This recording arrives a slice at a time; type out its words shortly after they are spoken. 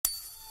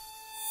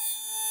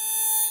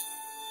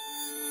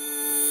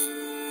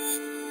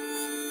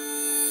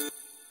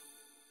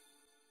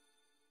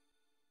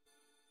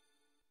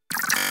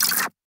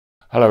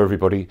Hello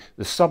everybody,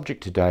 the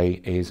subject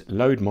today is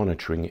load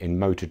monitoring in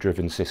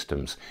motor-driven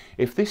systems.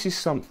 If this is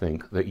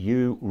something that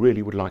you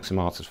really would like some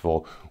answers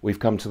for, we've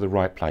come to the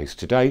right place.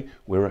 Today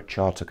we're at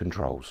Charter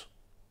Controls.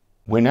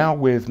 We're now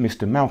with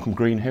Mr. Malcolm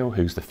Greenhill,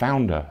 who's the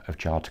founder of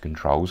Charter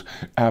Controls.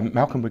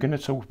 Malcolm, we're going to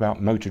talk about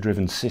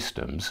motor-driven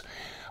systems.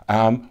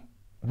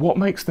 What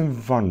makes them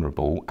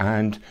vulnerable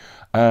and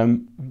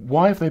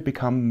why have they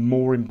become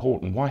more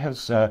important? Why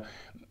has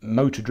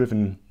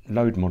motor-driven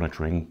load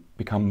monitoring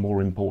become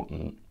more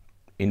important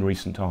in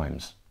recent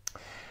times?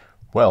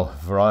 Well,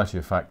 a variety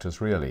of factors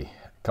really.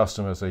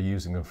 Customers are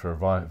using them for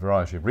a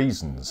variety of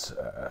reasons.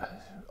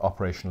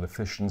 Operational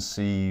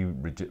efficiency,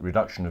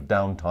 reduction of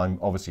downtime,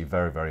 obviously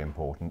very, very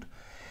important.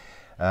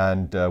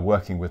 And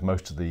working with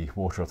most of the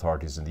water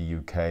authorities in the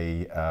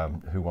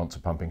UK who wants a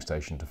pumping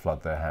station to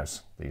flood their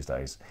house these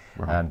days.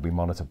 Right. And we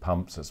monitor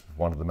pumps as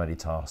one of the many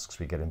tasks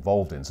we get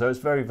involved in. So it's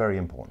very, very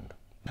important.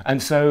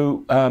 And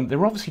so there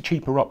are obviously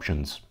cheaper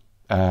options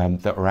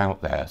that are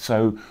out there.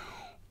 So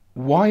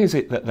why is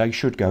it that they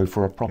should go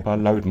for a proper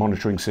load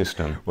monitoring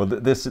system? Well,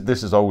 this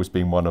has always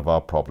been one of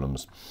our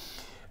problems.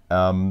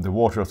 The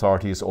water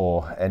authorities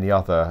or any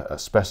other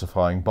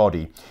specifying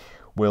body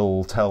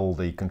will tell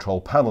the control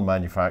panel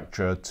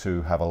manufacturer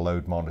to have a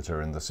load monitor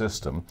in the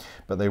system,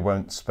 but they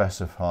won't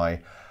specify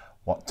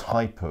what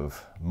type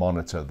of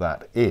monitor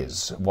that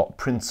is, what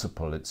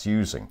principle it's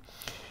using.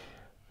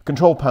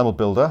 Control panel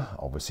builder,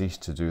 obviously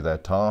to do their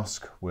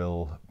task,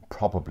 will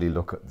probably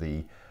look at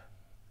the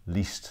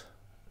least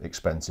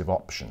expensive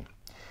option,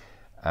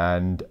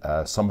 and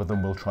some of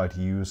them will try to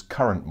use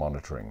current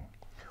monitoring,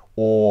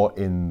 or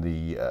in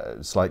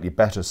the slightly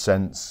better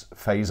sense,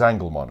 phase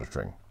angle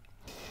monitoring.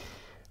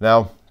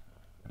 Now,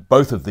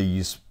 both of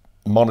these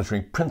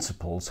monitoring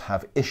principles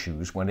have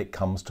issues when it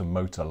comes to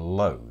motor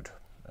load,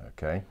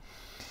 okay?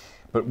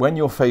 But when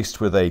you're faced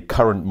with a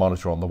current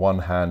monitor on the one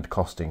hand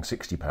costing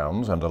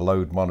 £60 and a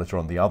load monitor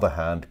on the other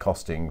hand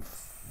costing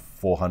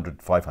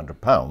 £400,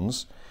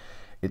 £500,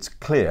 it's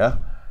clear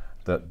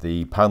that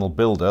the panel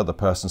builder, the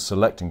person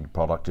selecting the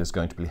product, is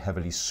going to be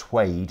heavily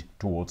swayed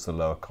towards the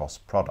lower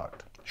cost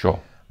product. Sure.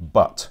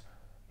 But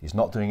he's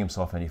not doing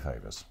himself any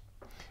favours,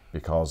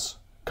 because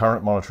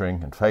current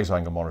monitoring and phase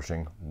angle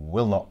monitoring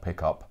will not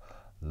pick up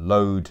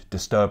load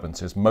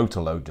disturbances,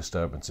 motor load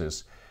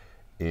disturbances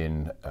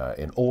in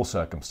all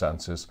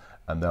circumstances,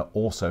 and they're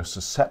also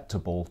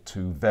susceptible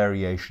to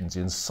variations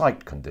in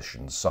site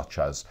conditions such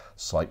as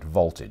site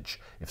voltage.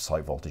 If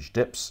site voltage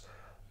dips,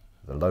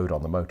 the load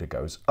on the motor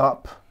goes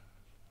up.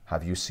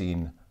 Have you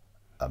seen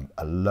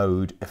a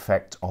load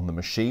effect on the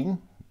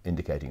machine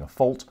indicating a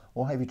fault,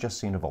 or have you just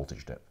seen a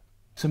voltage dip?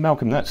 So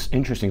Malcolm, that's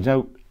interesting.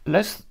 So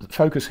let's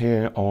focus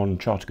here on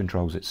Charter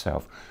Controls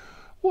itself.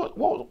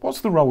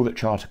 What's the role that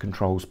Charter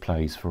Controls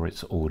plays for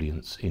its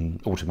audience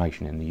in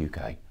automation in the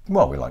UK?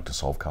 Well, we like to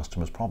solve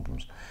customers'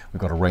 problems.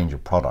 We've got a range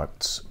of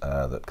products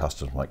that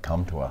customers might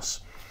come to us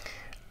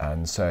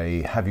and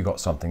say, have you got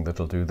something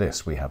that'll do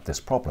this? We have this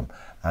problem.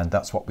 And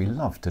that's what we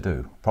love to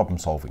do. Problem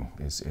solving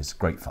is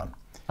great fun.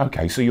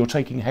 Okay, so you're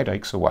taking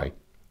headaches away?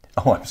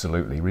 Oh,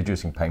 absolutely.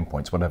 Reducing pain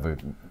points, whatever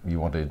you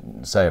want to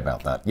say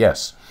about that,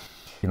 yes.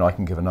 You know, I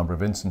can give a number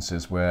of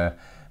instances where,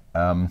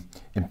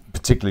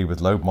 particularly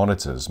with load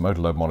monitors, motor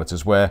load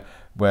monitors, where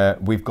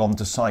we've gone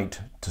to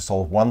site to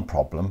solve one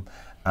problem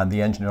and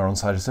the engineer on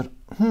site has said,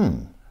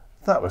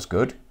 that was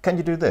good, can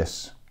you do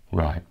this?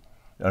 Right.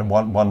 And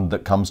one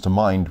that comes to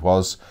mind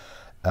was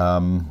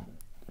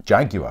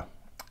Jaguar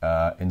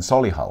in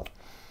Solihull.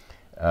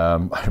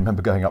 I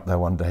remember going up there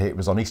one day, it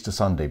was on Easter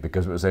Sunday,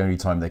 because it was the only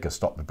time they could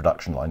stop the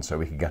production line so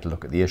we could get a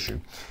look at the issue.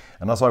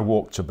 And as I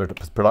walked to the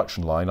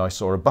production line, I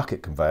saw a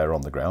bucket conveyor on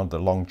the ground, the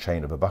long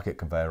chain of a bucket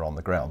conveyor on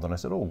the ground. And I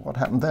said, oh, what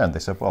happened there? And they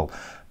said, well,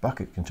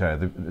 bucket conveyor,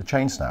 the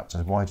chain snapped. I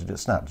said, why did it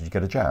snap? Did you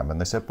get a jam?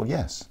 And they said, well,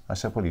 yes. I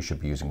said, well, you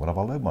should be using one of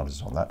our load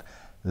monitors on that.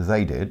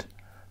 They did.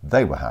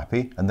 They were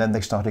happy. And then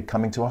they started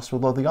coming to us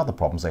with all the other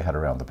problems they had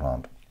around the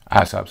plant.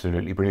 That's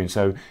absolutely brilliant.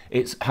 So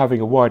it's having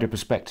a wider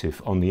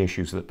perspective on the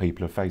issues that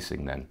people are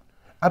facing then.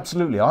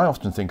 Absolutely. I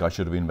often think I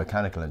should have been a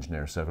mechanical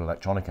engineer instead of an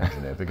electronic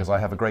engineer, because I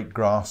have a great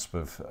grasp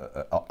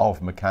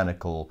of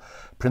mechanical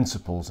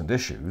principles and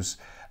issues,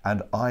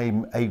 and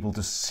I'm able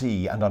to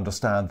see and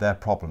understand their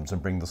problems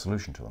and bring the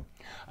solution to them.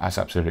 That's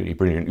absolutely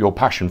brilliant. Your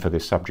passion for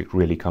this subject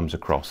really comes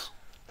across.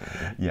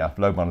 Yeah,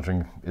 load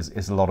monitoring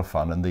is a lot of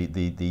fun, and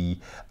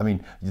I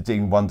mean,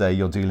 one day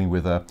you're dealing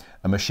with a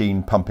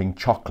machine pumping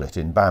chocolate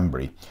in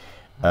Banbury,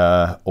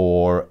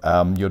 or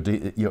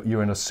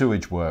you're in a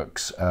sewage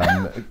works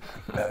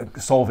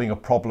solving a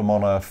problem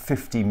on a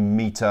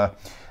 50-metre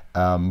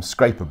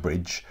scraper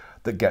bridge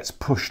that gets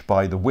pushed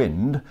by the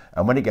wind,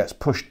 and when it gets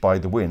pushed by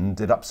the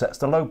wind, it upsets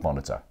the load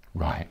monitor.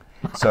 Right.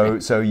 So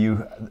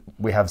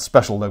we have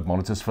special load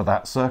monitors for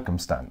that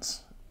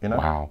circumstance. You know?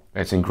 Wow,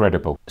 it's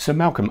incredible. So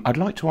Malcolm, I'd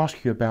like to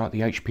ask you about the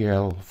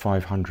HPL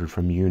 500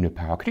 from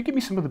Unipower. Could you give me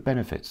some of the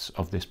benefits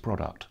of this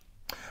product?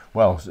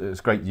 Well,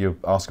 it's great you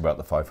ask about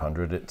the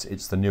 500.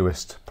 It's the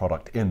newest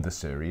product in the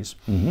series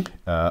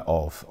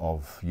of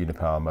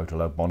Unipower motor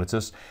load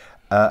monitors.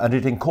 And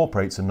it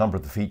incorporates a number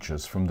of the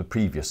features from the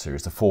previous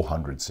series, the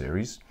 400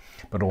 series,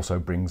 but also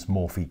brings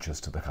more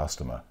features to the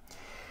customer.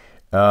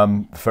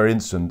 For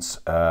instance,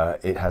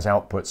 it has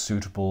outputs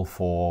suitable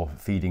for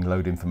feeding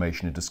load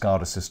information into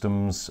SCADA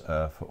systems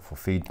for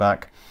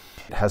feedback.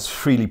 It has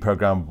freely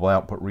programmable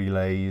output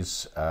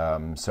relays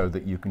so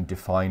that you can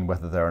define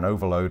whether they're an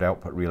overload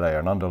output relay or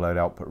an underload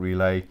output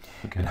relay.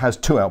 Okay. It has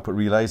 2 output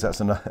relays, that's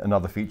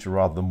another feature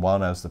rather than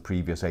 1 as the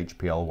previous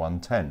HPL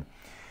 110.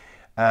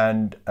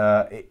 And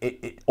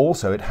it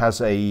also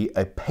has a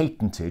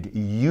patented,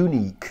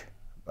 unique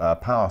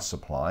power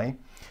supply,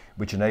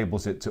 which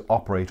enables it to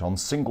operate on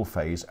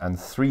single-phase and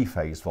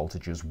 3-phase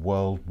voltages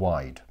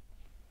worldwide.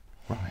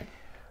 Right.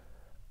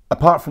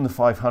 Apart from the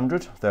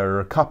 500, there are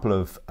a couple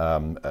of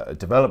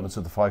developments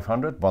of the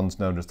 500. One's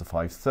known as the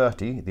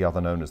 530, the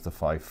other known as the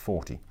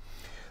 540.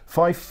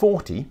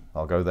 540,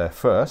 I'll go there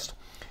first,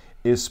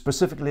 is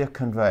specifically a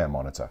conveyor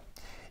monitor.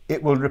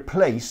 It will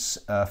replace,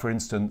 for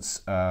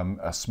instance,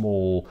 a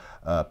small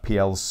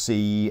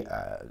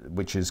PLC,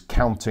 which is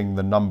counting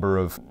the number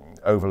of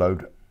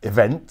overload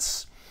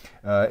events.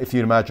 If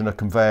you imagine a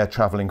conveyor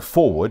travelling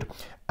forward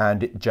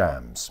and it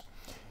jams.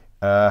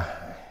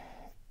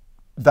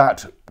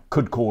 That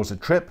could cause a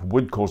trip,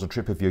 would cause a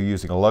trip if you're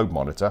using a load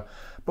monitor,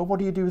 but what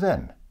do you do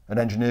then? An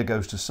engineer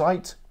goes to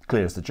site,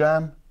 clears the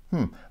jam.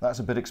 That's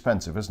a bit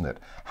expensive, isn't it?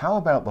 How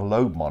about the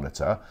load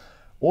monitor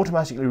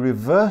automatically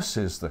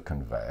reverses the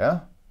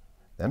conveyor,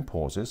 then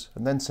pauses,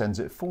 and then sends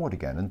it forward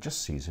again and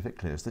just sees if it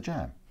clears the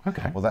jam.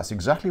 Okay. Well, that's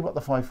exactly what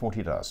the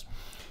 540 does.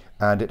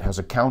 And it has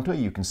a counter.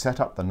 You can set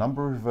up the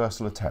number of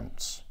reversal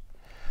attempts.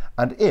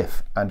 And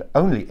if, and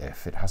only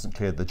if, it hasn't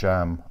cleared the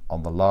jam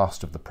on the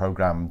last of the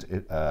programmed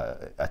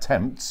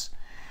attempts,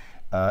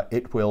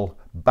 it will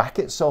back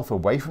itself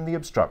away from the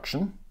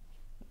obstruction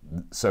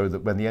so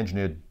that when the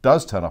engineer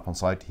does turn up on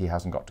site, he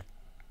hasn't got to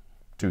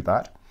do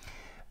that.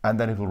 And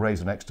then it will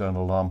raise an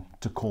external alarm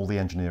to call the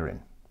engineer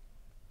in.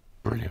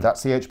 Brilliant.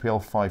 That's the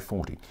HPL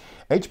 540.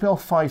 HPL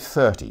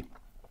 530,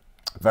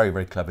 very,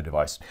 very clever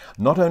device.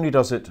 Not only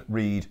does it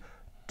read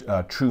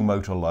true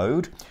motor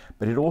load,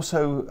 but it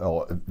also,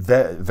 or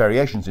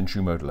variations in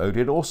true motor load,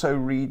 it also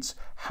reads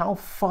how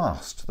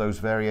fast those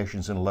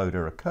variations in load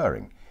are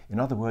occurring. In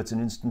other words, an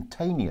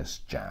instantaneous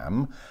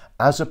jam,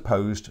 as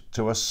opposed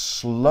to a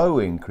slow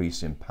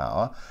increase in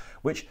power,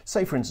 which,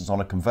 say for instance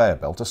on a conveyor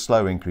belt, a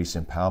slow increase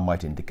in power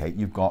might indicate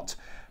you've got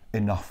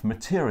enough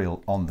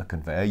material on the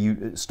conveyor.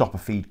 You stop a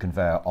feed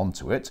conveyor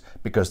onto it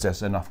because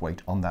there's enough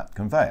weight on that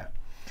conveyor.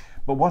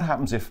 But what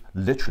happens if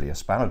literally a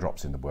spanner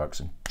drops in the works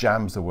and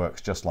jams the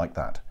works just like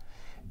that?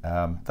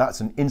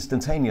 That's an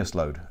instantaneous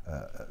load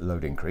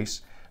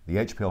increase. The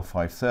HPL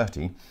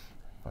 530,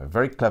 by a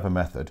very clever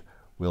method,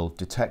 will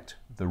detect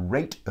the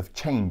rate of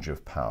change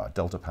of power,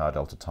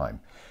 delta time,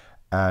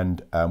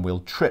 and will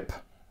trip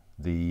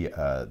the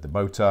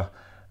motor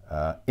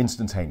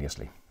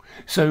instantaneously.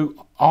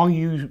 So are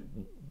you,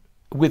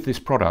 with this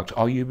product,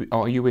 are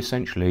you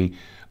essentially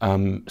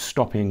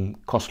stopping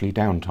costly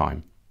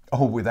downtime?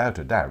 Oh, without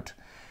a doubt.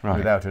 Right.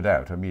 Without a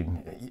doubt. I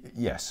mean,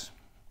 yes.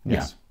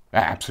 Yes.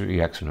 Yeah,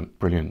 absolutely excellent.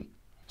 Brilliant.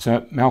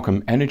 So,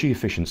 Malcolm, energy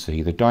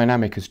efficiency, the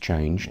dynamic has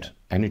changed.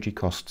 Yeah. Energy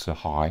costs are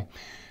high.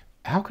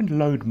 How can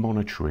load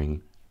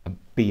monitoring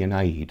be an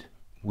aid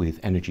with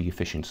energy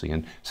efficiency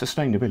and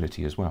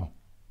sustainability as well?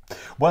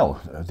 Well,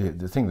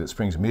 the thing that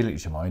springs immediately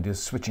to mind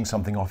is switching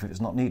something off if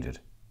it's not needed.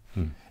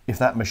 If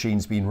that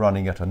machine's been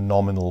running at a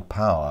nominal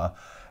power,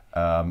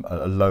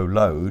 a low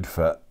load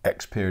for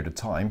X period of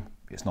time,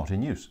 it's not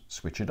in use.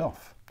 Switch it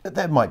off.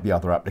 There might be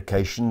other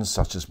applications,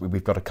 such as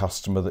we've got a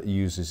customer that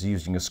is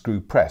using a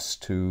screw press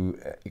to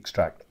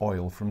extract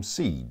oil from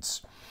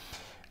seeds.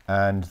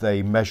 And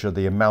they measure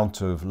the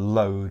amount of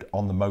load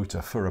on the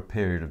motor for a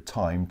period of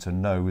time to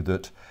know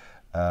that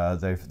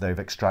they've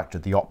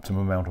extracted the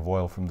optimum amount of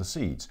oil from the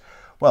seeds.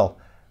 Well,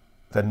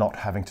 they're not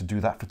having to do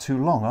that for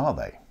too long, are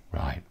they?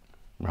 Right,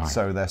 right.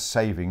 So they're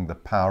saving the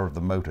power of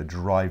the motor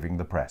driving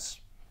the press.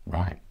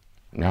 Right.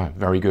 No,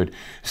 very good.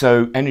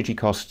 So energy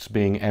costs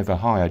being ever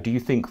higher, do you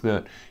think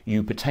that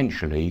you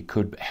potentially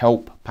could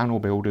help panel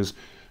builders,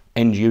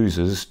 end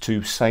users,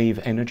 to save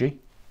energy?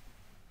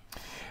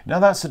 Now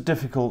that's a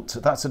difficult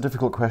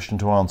question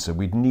to answer.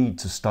 We'd need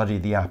to study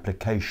the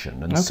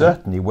application, and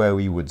certainly where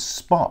we would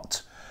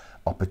spot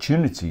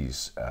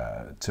opportunities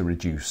to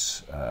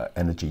reduce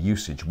energy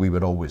usage, we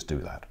would always do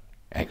that.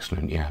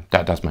 Excellent, yeah,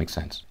 that does make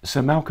sense.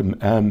 So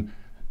Malcolm,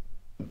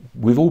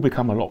 we've all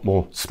become a lot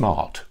more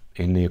smart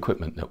in the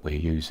equipment that we're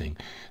using.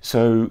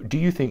 So do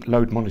you think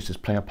load monitors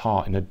play a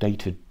part in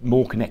a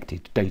more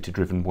connected,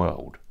 data-driven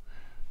world?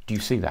 Do you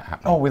see that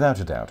happening? Oh, without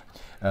a doubt.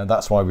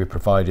 That's why we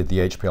provided the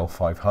HPL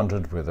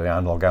 500 with the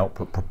analog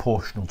output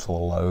proportional to the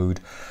load,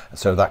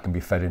 so that can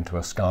be fed into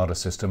a SCADA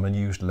system and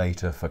used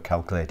later for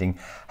calculating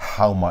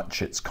how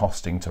much it's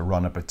costing to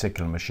run a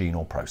particular machine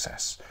or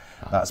process.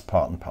 That's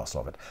part and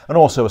parcel of it. And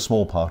also a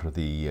small part of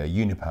the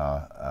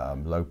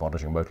Unipower load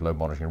monitoring, motor load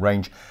monitoring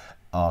range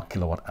are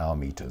kilowatt hour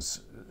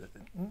meters.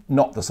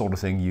 Not the sort of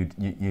thing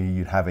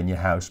you'd have in your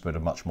house, but a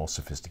much more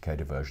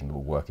sophisticated version that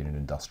will work in an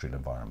industrial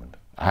environment.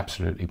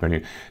 Absolutely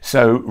brilliant.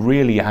 So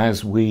really,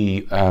 as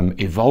we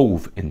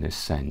evolve in this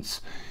sense,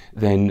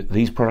 then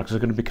these products are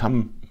going to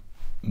become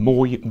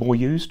more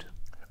used?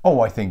 Oh,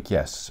 I think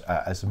yes.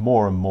 As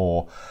more and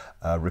more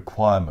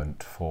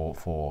requirement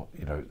for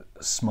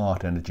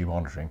smart energy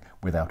monitoring,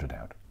 without a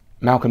doubt.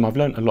 Malcolm, I've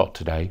learnt a lot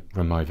today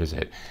from my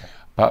visit,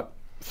 but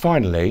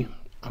finally,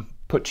 I'll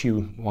put to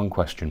you one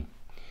question.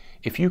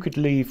 If you could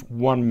leave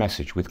one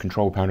message with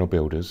control panel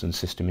builders and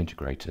system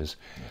integrators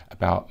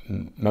about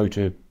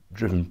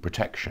motor-driven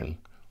protection,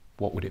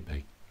 what would it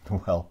be?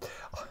 Well,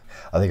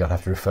 I think I'd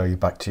have to refer you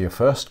back to your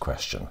first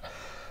question,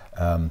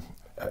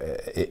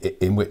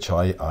 in which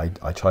I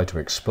tried to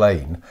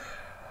explain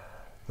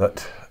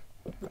that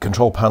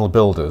control panel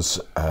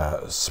builders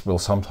will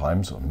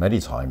sometimes, or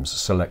many times,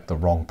 select the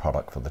wrong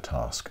product for the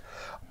task.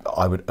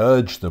 I would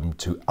urge them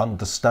to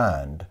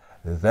understand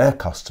their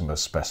customer's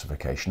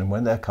specification, and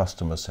when their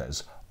customer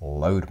says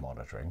load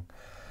monitoring,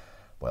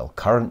 well,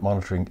 current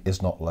monitoring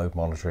is not load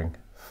monitoring,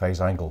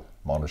 phase angle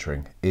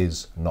monitoring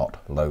is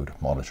not load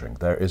monitoring.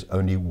 There is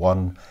only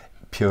one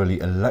purely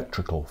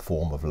electrical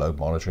form of load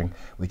monitoring,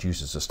 which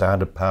uses a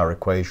standard power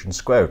equation,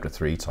 square root of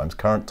 3 times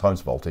current times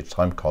voltage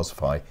times cos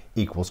phi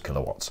equals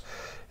kilowatts.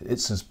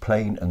 It's as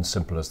plain and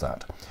simple as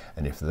that.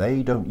 And if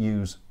they don't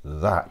use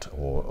that,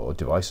 or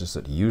devices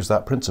that use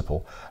that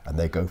principle, and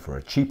they go for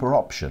a cheaper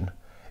option,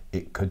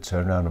 it could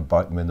turn around and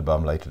bite them in the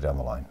bum later down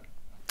the line.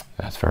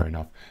 That's fair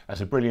enough. That's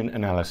a brilliant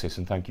analysis,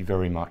 and thank you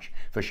very much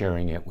for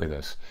sharing it with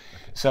us.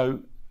 Okay. So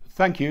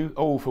thank you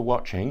all for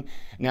watching.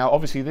 Now,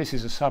 obviously, this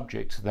is a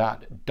subject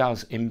that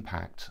does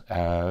impact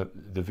the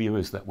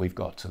viewers that we've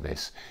got to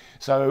this.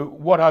 So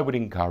what I would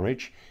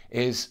encourage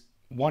is,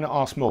 why not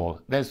ask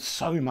more? There's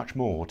so much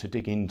more to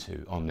dig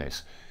into on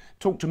this.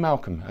 Talk to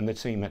Malcolm and the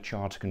team at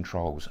Charter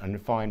Controls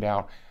and find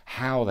out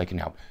how they can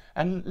help,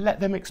 and let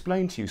them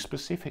explain to you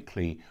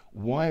specifically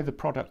why the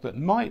product that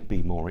might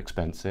be more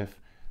expensive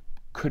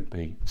could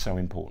be so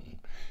important.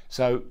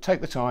 So take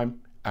the time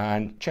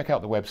and check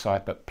out the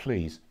website, but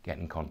please get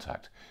in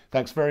contact.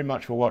 Thanks very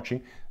much for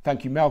watching.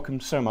 Thank you, Malcolm,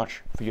 so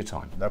much for your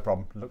time. No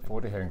problem. Look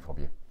forward to hearing from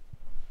you.